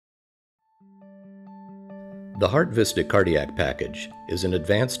The HeartVista Cardiac Package is an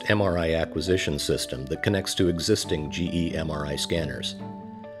advanced MRI acquisition system that connects to existing GE MRI scanners.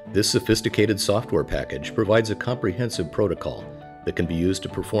 This sophisticated software package provides a comprehensive protocol that can be used to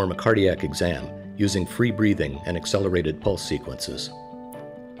perform a cardiac exam using free breathing and accelerated pulse sequences.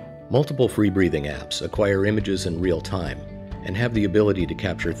 Multiple free breathing apps acquire images in real time and have the ability to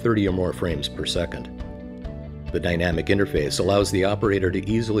capture 30 or more frames per second. The dynamic interface allows the operator to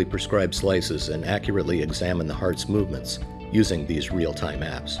easily prescribe slices and accurately examine the heart's movements using these real-time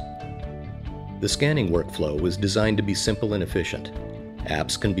apps. The scanning workflow was designed to be simple and efficient.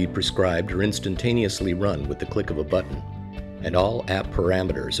 Apps can be prescribed or instantaneously run with the click of a button, and all app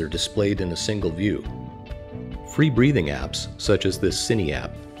parameters are displayed in a single view. Free breathing apps, such as this Cine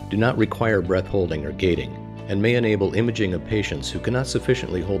app, do not require breath holding or gating and may enable imaging of patients who cannot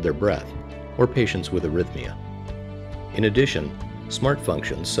sufficiently hold their breath or patients with arrhythmia. In addition, smart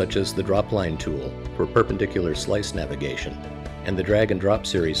functions such as the drop-line tool for perpendicular slice navigation and the drag and drop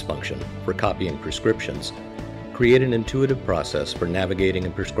series function for copying prescriptions create an intuitive process for navigating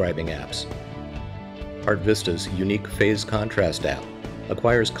and prescribing apps. HeartVista's unique phase contrast app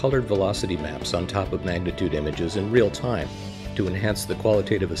acquires colored velocity maps on top of magnitude images in real time to enhance the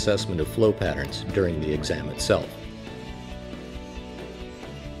qualitative assessment of flow patterns during the exam itself.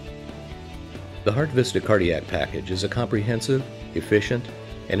 The HeartVista Cardiac Package is a comprehensive, efficient,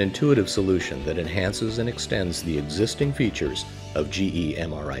 and intuitive solution that enhances and extends the existing features of GE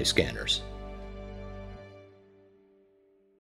MRI scanners.